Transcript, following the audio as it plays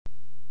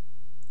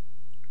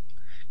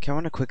Okay, I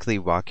want to quickly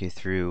walk you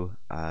through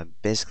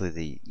basically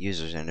the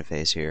user's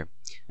interface here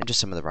and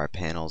just some of our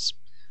panels.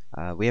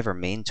 We have our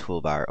main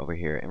toolbar over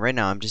here, and right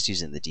now I'm just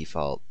using the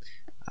default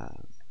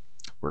uh,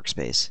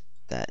 workspace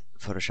that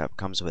Photoshop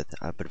comes with,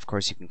 but of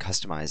course you can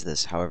customize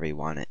this however you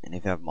want it, and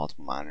if you have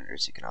multiple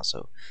monitors you can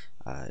also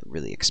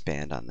really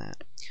expand on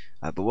that.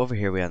 But over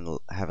here we have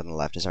on the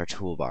left is our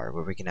toolbar,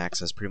 where we can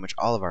access pretty much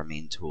all of our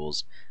main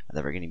tools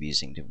that we're going to be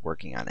using to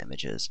working on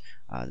images.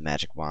 The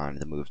magic wand,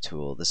 the move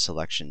tool, the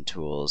selection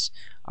tools,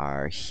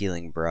 our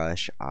healing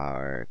brush,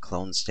 our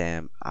clone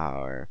stamp,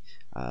 our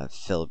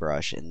fill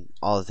brush, and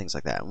all the things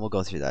like that. And we'll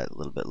go through that a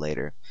little bit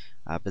later.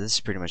 But this is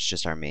pretty much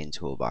just our main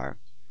toolbar.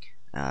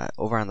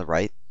 Over on the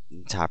right,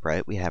 top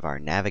right, we have our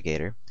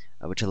navigator,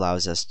 which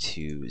allows us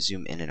to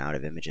zoom in and out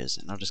of images.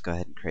 And I'll just go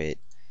ahead and create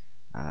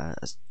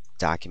a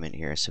document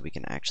here so we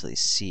can actually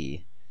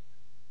see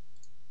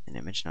an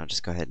image. And I'll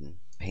just go ahead and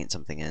paint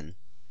something in.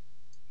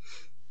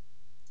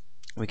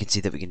 We can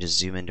see that we can just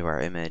zoom into our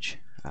image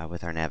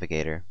with our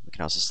navigator. We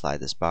can also slide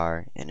this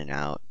bar in and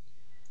out,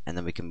 and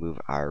then we can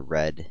move our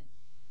red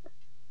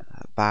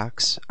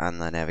box on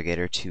the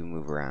navigator to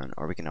move around,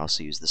 or we can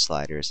also use the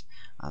sliders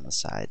on the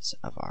sides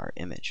of our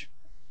image.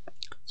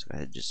 So go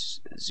ahead and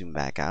just zoom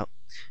back out.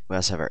 We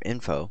also have our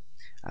info,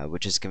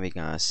 which is giving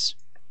us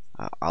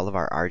all of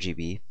our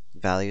RGB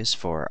values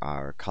for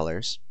our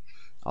colors,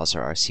 also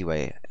our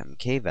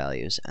CYMK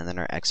values, and then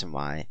our X and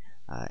Y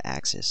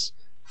axis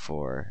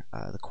for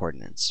the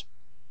coordinates.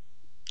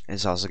 And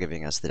it's also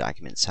giving us the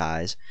document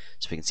size,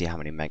 so we can see how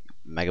many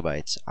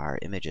megabytes our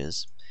image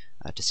is,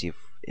 to see if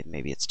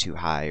maybe it's too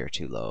high or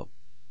too low.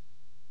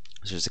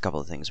 So there's a couple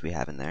of things we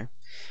have in there.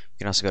 We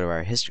can also go to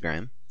our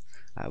histogram,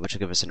 which will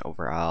give us an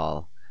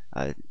overall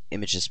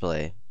image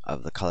display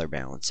of the color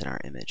balance in our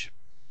image.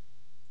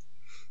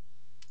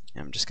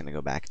 And I'm just going to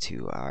go back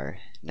to our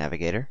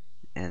navigator,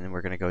 and then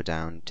we're going to go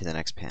down to the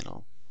next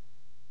panel.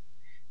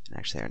 And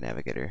actually our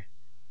navigator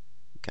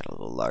got a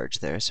little large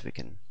there, so we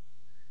can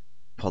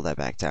pull that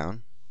back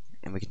down,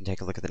 and we can take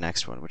a look at the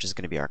next one, which is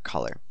going to be our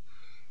color.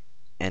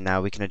 And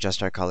now we can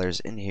adjust our colors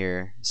in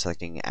here,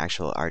 selecting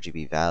actual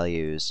RGB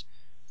values,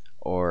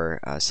 or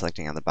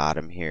selecting on the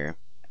bottom here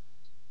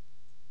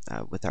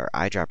with our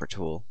eyedropper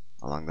tool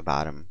along the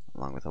bottom,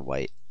 along with a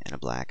white and a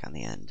black on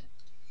the end.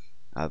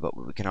 But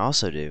what we can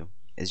also do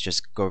is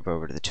just go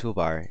over to the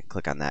toolbar and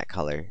click on that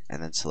color,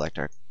 and then select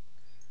our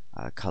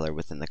color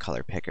within the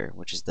color picker,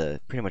 which is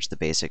pretty much the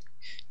basic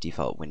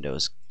default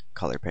Windows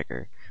color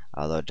picker,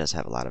 although it does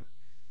have a lot of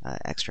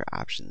extra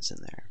options in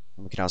there.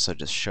 And we can also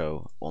just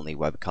show only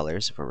web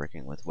colors if we're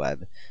working with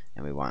web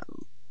and we want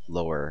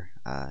lower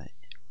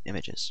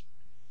images.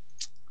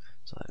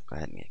 So I'll go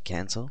ahead and hit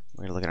cancel.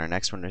 We're going to look at our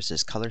next one. There's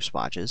this color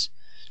swatches,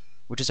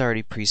 which is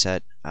already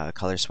preset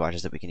color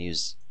swatches that we can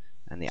use,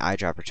 and the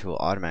eyedropper tool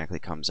automatically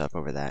comes up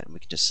over that, and we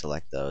can just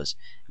select those.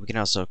 We can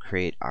also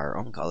create our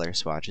own color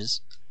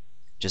swatches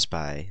just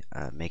by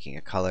making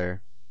a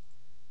color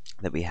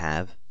that we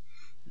have.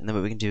 And then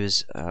what we can do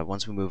is,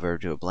 once we move over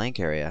to a blank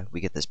area,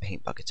 we get this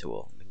paint bucket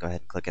tool. We can go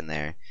ahead and click in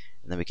there,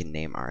 and then we can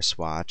name our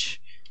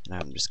swatch. And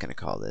I'm just going to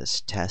call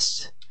this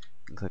test,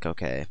 and click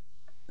OK,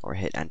 or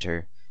hit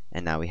enter.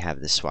 And now we have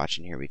this swatch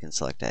in here we can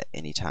select at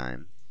any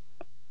time.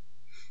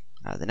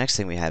 The next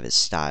thing we have is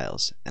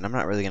styles, and I'm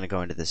not really going to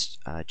go into this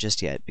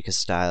just yet, because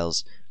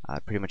styles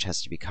pretty much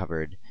has to be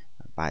covered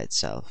by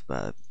itself.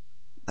 But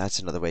that's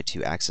another way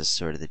to access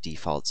sort of the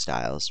default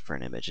styles for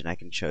an image, and I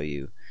can show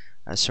you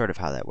sort of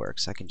how that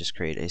works. I can just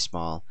create a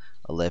small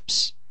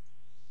ellipse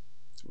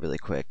really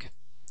quick,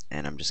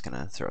 and I'm just going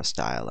to throw a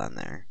style on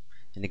there.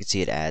 And you can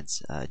see it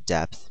adds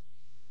depth,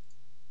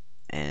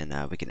 and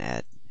we can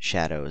add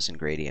shadows and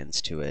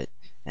gradients to it,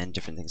 and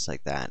different things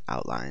like that,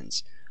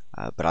 outlines.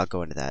 But I'll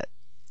go into that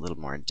a little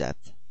more in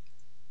depth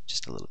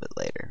just a little bit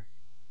later.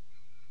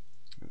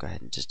 I'll go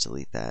ahead and just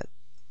delete that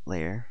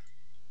layer.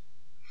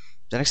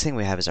 The next thing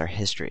we have is our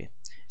history.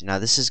 Now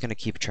this is going to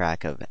keep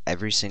track of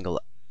every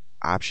single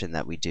option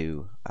that we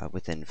do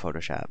within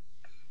Photoshop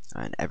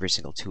and every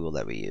single tool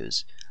that we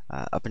use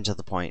up until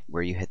the point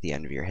where you hit the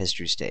end of your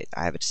history state.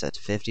 I have it set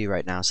to 50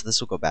 right now, so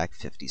this will go back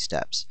 50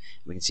 steps.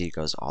 We can see it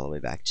goes all the way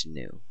back to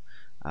new.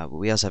 But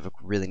we also have a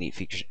really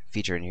neat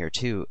feature in here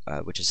too,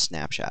 which is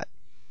snapshot.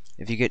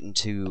 If you get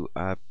into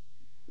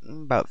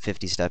about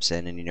 50 steps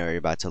in and you know you're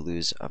about to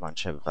lose a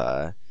bunch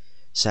of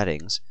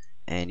settings,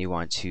 and you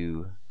want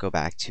to go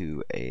back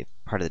to a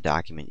part of the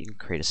document, you can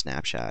create a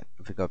snapshot.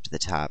 If we go up to the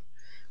top,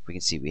 we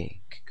can see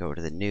we can go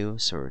to the new,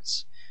 so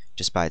it's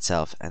just by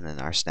itself, and then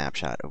our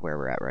snapshot of where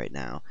we're at right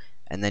now.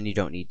 And then you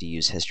don't need to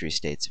use history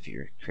states if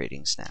you're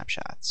creating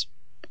snapshots.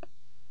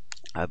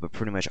 But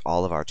pretty much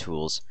all of our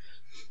tools,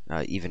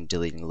 even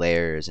deleting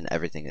layers and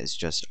everything, is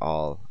just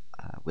all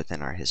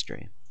within our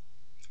history.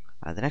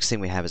 The next thing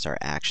we have is our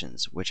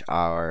actions, which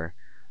are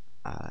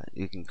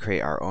you can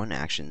create our own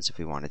actions if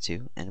we wanted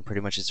to, and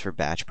pretty much it's for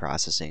batch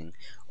processing,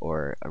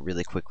 or a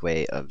really quick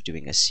way of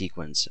doing a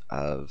sequence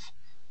of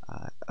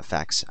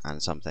effects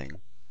on something.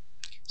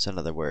 So in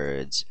other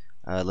words,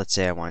 let's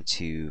say I want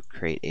to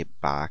create a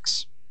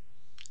box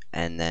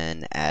and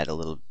then add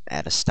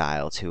a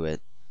style to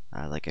it.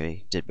 like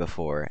I did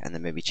before, and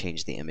then maybe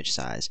change the image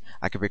size.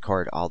 I could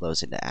record all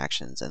those into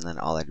actions, and then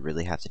all I'd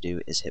really have to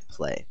do is hit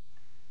play,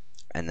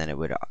 and then it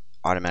would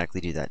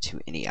automatically do that to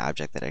any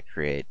object that I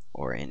create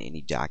or in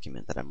any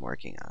document that I'm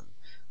working on.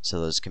 So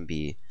those can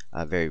be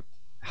very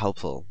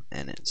helpful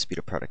and speed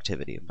up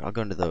productivity, but I'll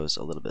go into those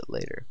a little bit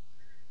later.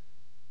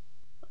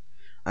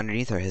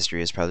 Underneath our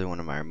history is probably one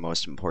of our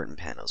most important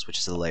panels, which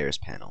is the layers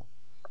panel.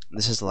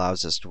 This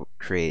allows us to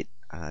create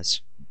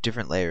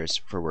different layers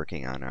for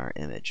working on our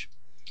image.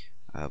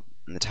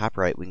 In the top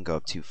right, we can go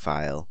up to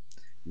File,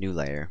 New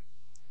Layer,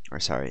 or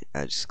sorry,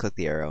 just click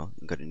the arrow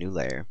and go to New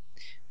Layer.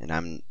 And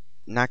I'm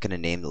not going to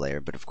name the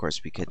layer, but of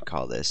course we could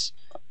call this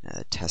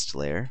Test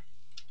Layer.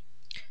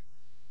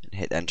 And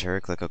hit Enter,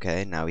 click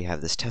OK. Now we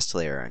have this test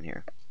layer on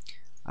here.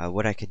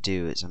 What I could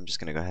do is I'm just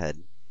going to go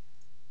ahead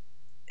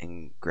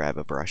and grab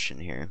a brush in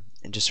here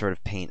and just sort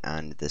of paint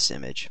on this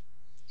image.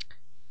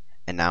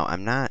 And now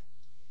I'm not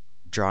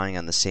drawing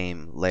on the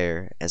same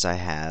layer as I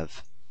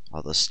have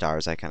all those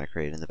stars I kind of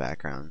created in the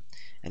background,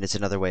 and it's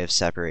another way of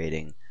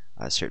separating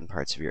certain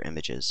parts of your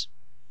images.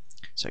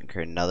 So I can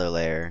create another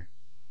layer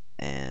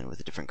and with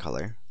a different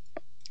color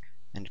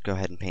and go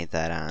ahead and paint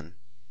that on,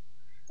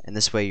 and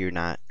this way you're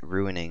not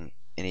ruining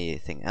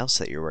anything else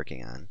that you're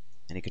working on,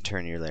 and you can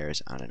turn your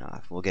layers on and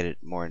off. We'll get it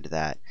more into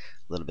that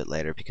a little bit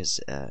later, because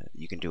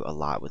you can do a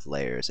lot with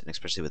layers, and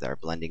especially with our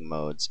blending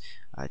modes,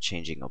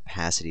 changing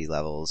opacity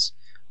levels,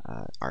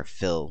 our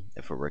fill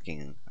if we're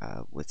working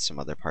with some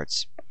other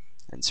parts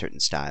and certain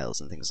styles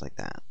and things like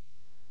that.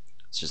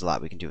 So there's a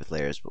lot we can do with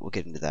layers, but we'll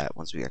get into that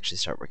once we actually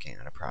start working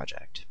on a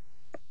project.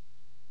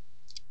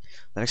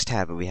 The next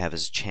tab we have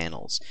is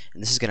channels,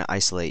 and this is going to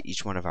isolate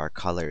each one of our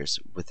colors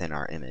within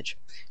our image.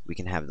 We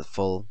can have the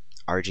full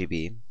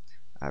RGB,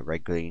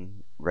 red,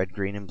 green,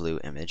 and blue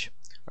image,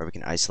 or we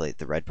can isolate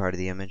the red part of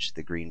the image,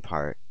 the green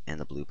part, and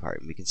the blue part.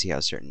 And we can see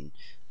how certain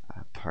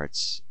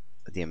parts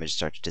of the image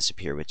start to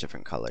disappear with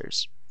different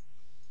colors.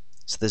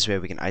 So this way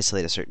we can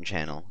isolate a certain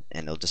channel,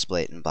 and it'll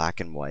display it in black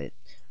and white.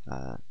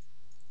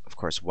 Of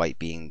course, white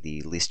being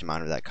the least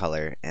amount of that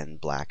color,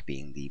 and black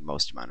being the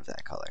most amount of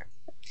that color.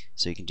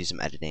 So you can do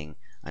some editing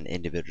on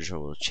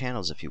individual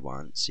channels if you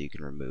want, so you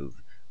can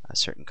remove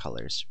certain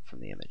colors from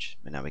the image.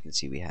 And now we can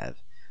see we have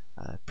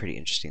a pretty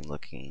interesting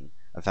looking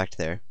effect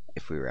there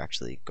if we were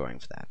actually going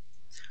for that.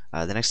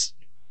 The next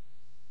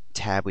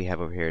tab we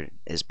have over here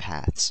is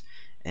paths.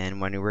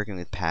 And when you're working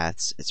with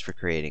paths, it's for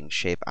creating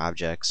shape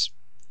objects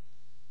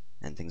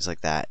and things like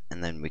that,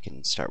 and then we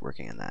can start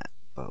working on that.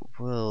 But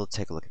we'll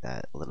take a look at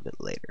that a little bit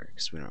later,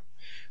 because we're not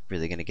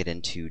really going to get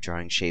into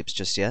drawing shapes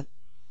just yet.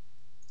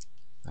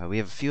 We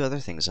have a few other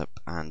things up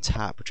on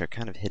top which are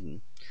kind of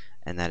hidden,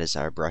 and that is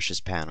our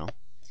brushes panel,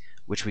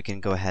 which we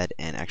can go ahead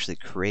and actually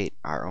create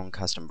our own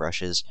custom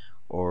brushes,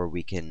 or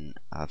we can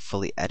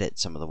fully edit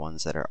some of the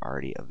ones that are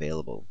already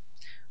available.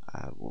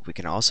 What we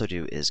can also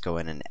do is go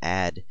in and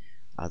add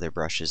other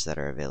brushes that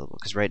are available,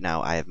 because right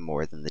now I have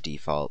more than the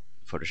default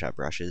Photoshop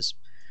brushes.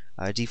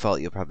 Default,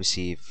 you'll probably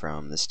see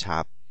from this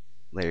top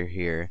layer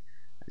here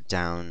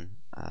down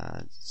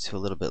to a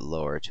little bit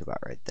lower to about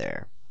right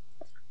there.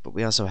 But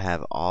we also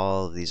have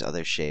all of these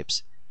other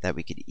shapes that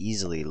we could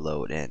easily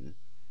load in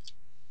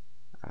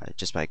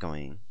just by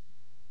going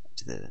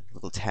to the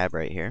little tab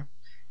right here,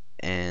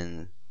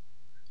 and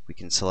we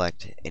can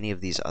select any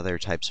of these other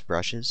types of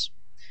brushes,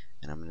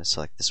 and I'm going to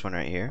select this one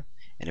right here,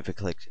 and if we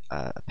click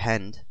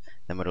append,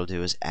 then what it'll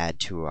do is add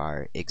to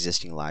our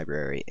existing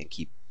library and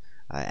keep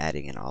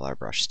adding in all our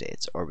brush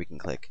states. Or we can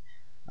click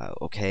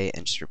OK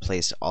and just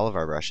replace all of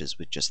our brushes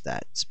with just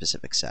that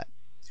specific set.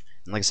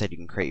 And like I said, you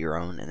can create your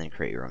own and then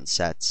create your own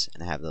sets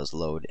and have those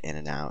load in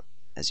and out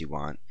as you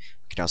want.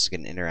 You can also get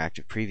an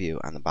interactive preview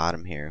on the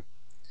bottom here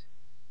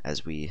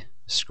as we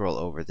scroll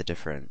over the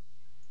different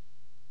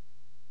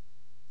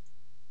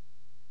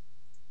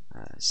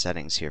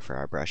settings here for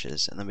our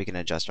brushes, and then we can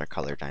adjust our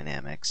color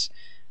dynamics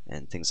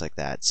and things like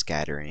that,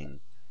 scattering,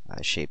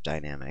 shape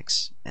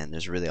dynamics, and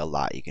there's really a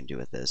lot you can do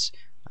with this,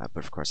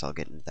 but of course I'll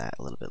get into that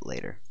a little bit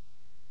later.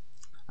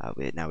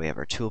 Now we have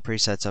our tool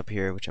presets up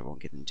here, which I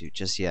won't get into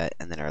just yet,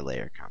 and then our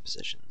layer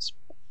compositions.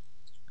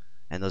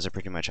 And those are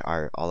pretty much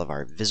all of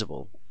our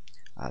visible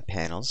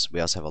panels. We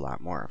also have a lot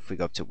more. If we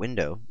go up to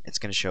Window, it's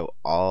going to show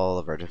all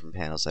of our different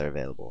panels that are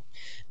available.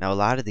 Now a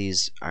lot of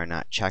these are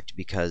not checked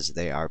because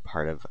they are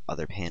part of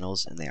other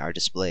panels and they are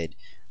displayed,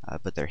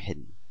 but they're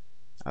hidden.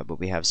 But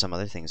we have some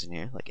other things in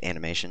here, like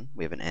animation.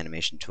 We have an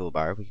animation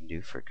toolbar we can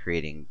do for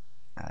creating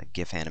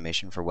GIF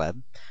animation for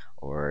web,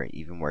 or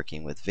even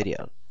working with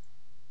video.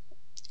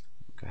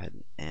 Go ahead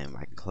and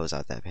I can close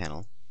out that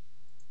panel.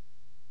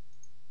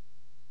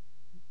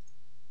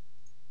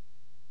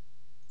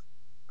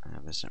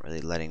 It's not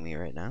really letting me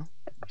right now,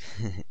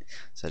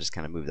 so I just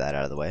kind of move that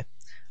out of the way.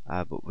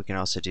 But what we can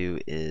also do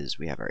is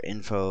we have our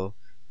info,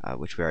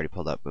 which we already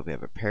pulled up, but we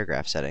have a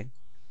paragraph setting,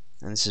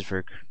 and this is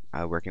for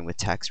working with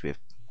text. We have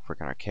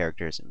work on our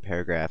characters and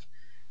paragraph,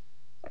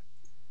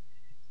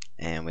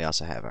 and we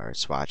also have our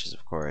swatches,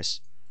 of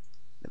course,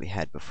 that we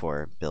had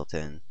before built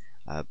in.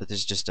 But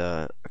there's just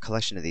a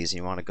collection of these, and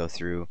you want to go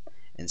through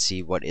and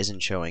see what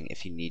isn't showing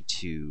if you need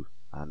to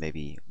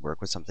maybe work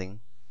with something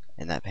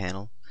in that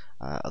panel.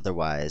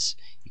 Otherwise,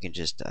 you can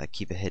just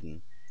keep it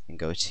hidden and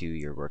go to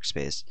your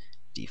workspace,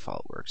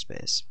 default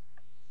workspace.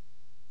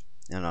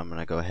 And I'm going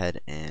to go ahead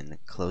and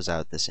close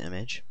out this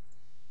image,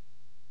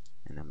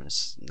 and I'm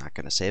not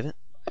going to save it.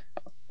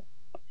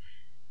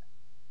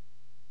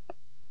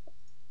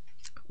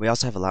 We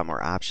also have a lot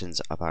more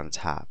options up on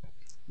top.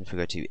 If we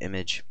go to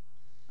image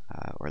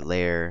or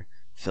layer,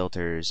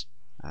 filters,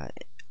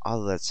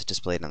 all of that's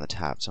displayed on the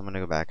top. So I'm going to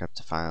go back up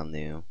to File,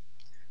 New,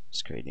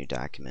 just create a new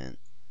document,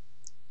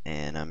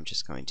 and I'm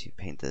just going to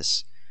paint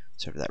this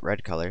sort of that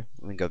red color.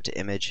 We can go up to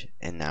image,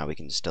 and now we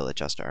can still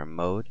adjust our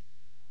mode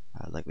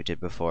like we did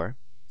before.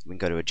 We can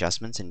go to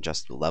adjustments and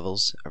adjust the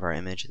levels of our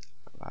image.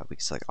 We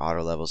can select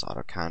auto levels,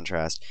 auto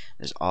contrast.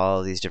 There's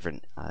all these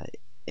different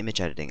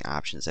image editing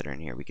options that are in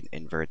here. We can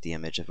invert the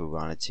image if we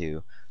wanted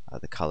to,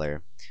 the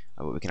color.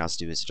 What we can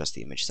also do is adjust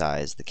the image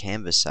size, the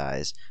canvas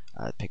size,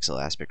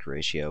 pixel aspect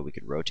ratio. We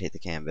could rotate the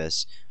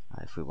canvas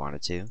if we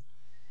wanted to.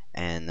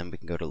 And then we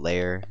can go to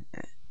layer,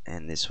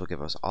 and this will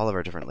give us all of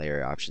our different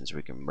layer options.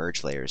 We can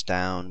merge layers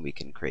down, we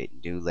can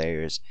create new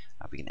layers,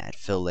 we can add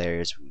fill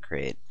layers, we can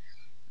create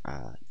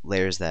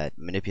layers that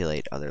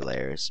manipulate other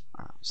layers.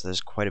 So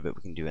there's quite a bit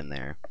we can do in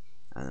there.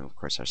 And then of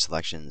course our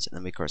selections, and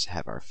then we of course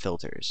have our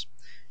filters.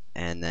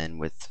 And then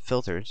with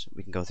filters,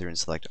 we can go through and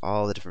select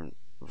all the different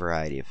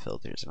variety of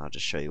filters. And I'll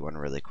just show you one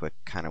really quick,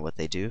 kind of what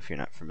they do if you're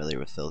not familiar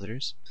with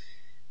filters.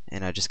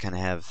 And I just kind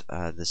of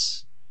have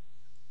this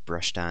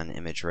brushed on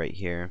image right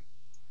here,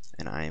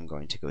 and I am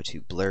going to go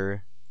to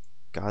blur,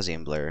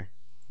 Gaussian blur,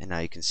 and now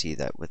you can see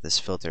that with this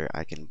filter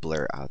I can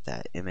blur out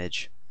that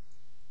image,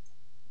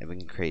 and we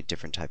can create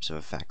different types of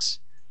effects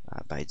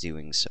by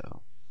doing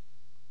so.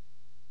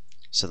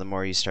 So the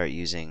more you start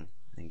using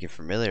and get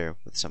familiar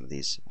with some of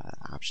these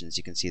options,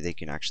 you can see they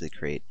can actually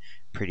create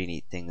pretty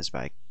neat things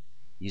by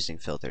using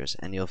filters,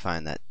 and you'll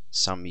find that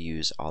some you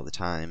use all the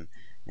time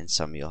and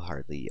some you'll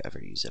hardly ever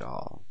use at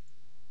all.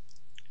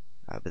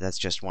 But that's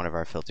just one of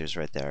our filters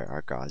right there,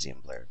 our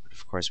Gaussian blur. But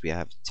of course we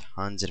have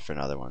tons of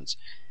different other ones,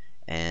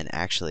 and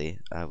actually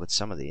with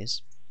some of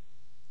these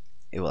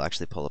it will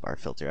actually pull up our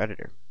filter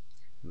editor.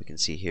 And we can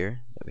see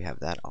here that we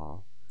have that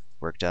all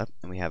worked up,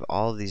 and we have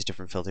all of these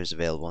different filters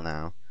available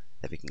now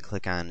that we can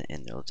click on,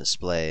 and it'll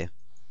display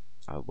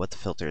what the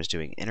filter is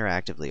doing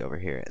interactively over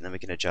here, and then we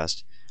can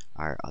adjust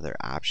our other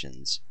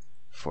options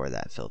for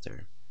that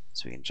filter.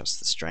 So we can adjust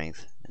the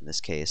strength in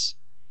this case,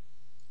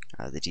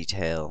 the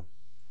detail,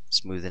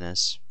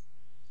 smoothness,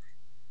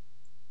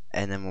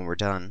 and then when we're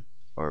done,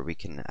 or we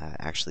can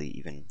actually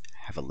even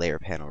have a layer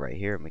panel right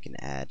here, and we can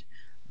add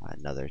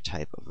another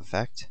type of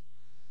effect.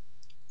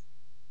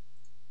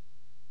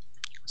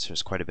 So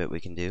there's quite a bit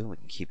we can do. We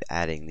can keep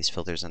adding these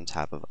filters on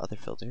top of other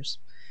filters.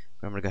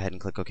 But I'm going to go ahead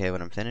and click OK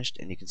when I'm finished,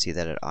 and you can see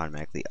that it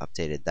automatically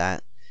updated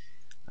that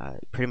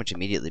pretty much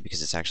immediately,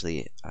 because it's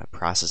actually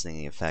processing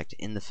the effect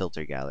in the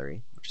filter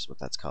gallery, which is what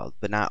that's called.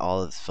 But not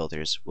all of the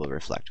filters will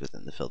reflect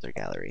within the filter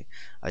gallery.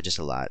 Just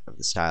a lot of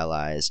the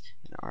stylized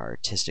and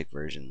artistic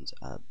versions,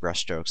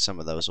 brush strokes, some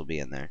of those will be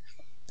in there.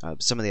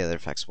 But some of the other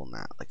effects will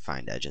not, like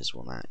find edges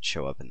will not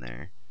show up in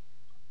there.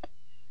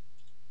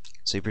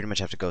 So you pretty much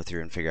have to go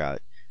through and figure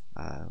out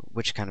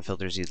which kind of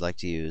filters you'd like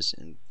to use,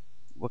 and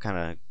we'll kind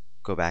of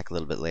go back a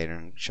little bit later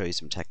and show you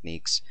some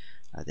techniques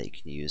that you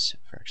can use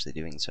for actually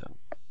doing so.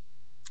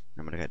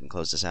 I'm going to go ahead and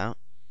close this out.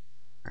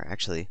 Or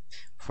actually,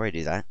 before I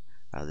do that,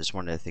 there's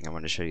one other thing I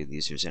want to show you, the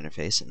user's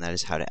interface, and that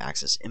is how to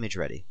access Image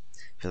Ready.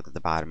 If you look at the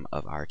bottom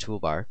of our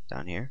toolbar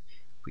down here,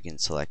 we can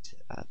select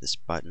this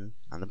button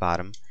on the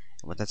bottom,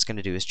 and what that's going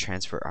to do is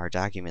transfer our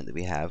document that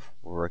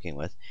we're working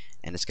with,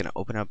 and it's going to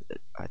open up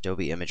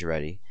Adobe Image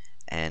Ready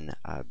and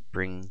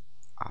bring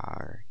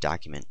our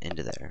document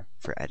into there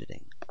for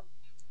editing.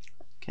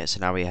 Okay, so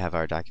now we have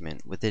our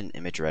document within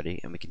Image Ready,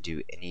 and we can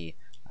do any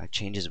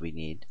changes we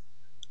need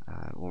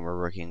when we're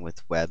working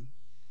with web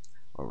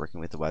or working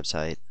with the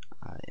website,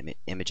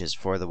 images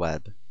for the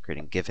web,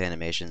 creating GIF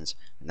animations,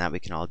 and that we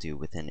can all do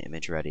within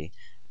Image Ready,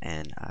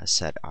 and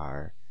set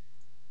our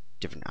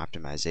different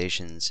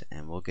optimizations,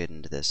 and we'll get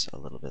into this a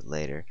little bit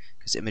later,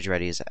 because Image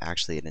Ready is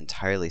actually an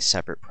entirely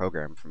separate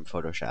program from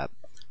Photoshop,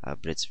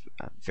 but it's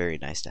very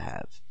nice to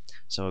have.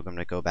 So I'm going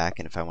to go back,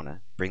 and if I want to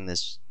bring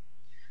this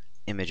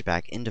image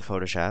back into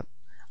Photoshop,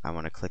 I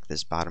want to click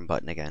this bottom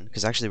button again,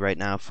 because actually right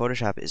now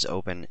Photoshop is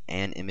open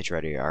and Image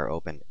Ready are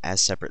open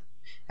as separate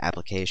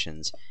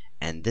applications,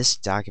 and this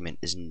document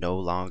is no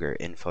longer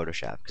in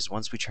Photoshop, because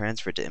once we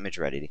transfer it to Image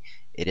Ready,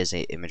 it is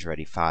a Image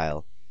Ready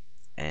file,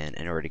 and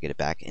in order to get it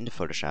back into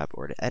Photoshop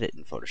or to edit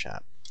in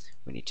Photoshop,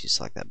 we need to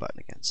select that button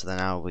again. So then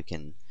now we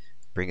can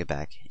bring it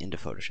back into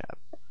Photoshop.